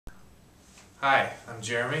Hi, I'm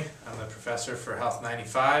Jeremy. I'm the professor for Health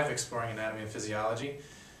 95, Exploring Anatomy and Physiology,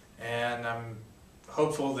 and I'm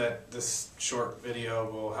hopeful that this short video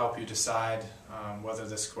will help you decide whether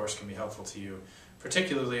this course can be helpful to you,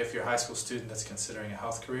 particularly if you're a high school student that's considering a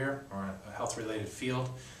health career or a health-related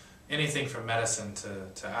field. Anything from medicine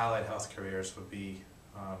to allied health careers would be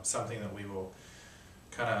something that we will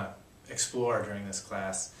kind of explore during this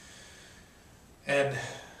class. And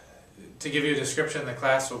to give you a description, the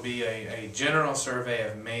class will be a general survey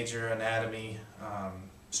of major anatomy,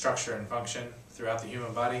 structure and function throughout the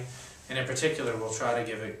human body, and in particular we'll try to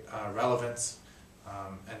give it relevance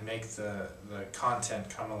and make the content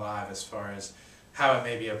come alive as far as how it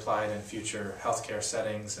may be applied in future healthcare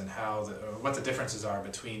settings and what the differences are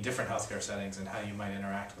between different healthcare settings and how you might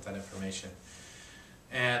interact with that information.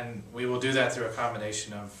 And we will do that through a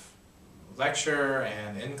combination of lecture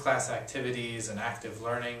and in-class activities and active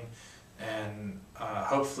learning, and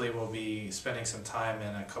hopefully we'll be spending some time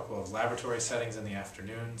in a couple of laboratory settings in the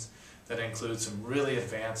afternoons that include some really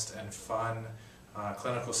advanced and fun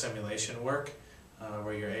clinical simulation work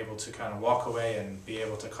where you're able to kind of walk away and be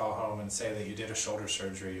able to call home and say that you did a shoulder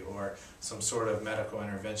surgery or some sort of medical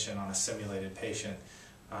intervention on a simulated patient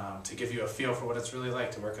to give you a feel for what it's really like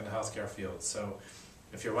to work in the healthcare field. So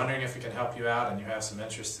if you're wondering if it can help you out and you have some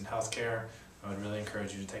interest in healthcare, I would really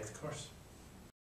encourage you to take the course.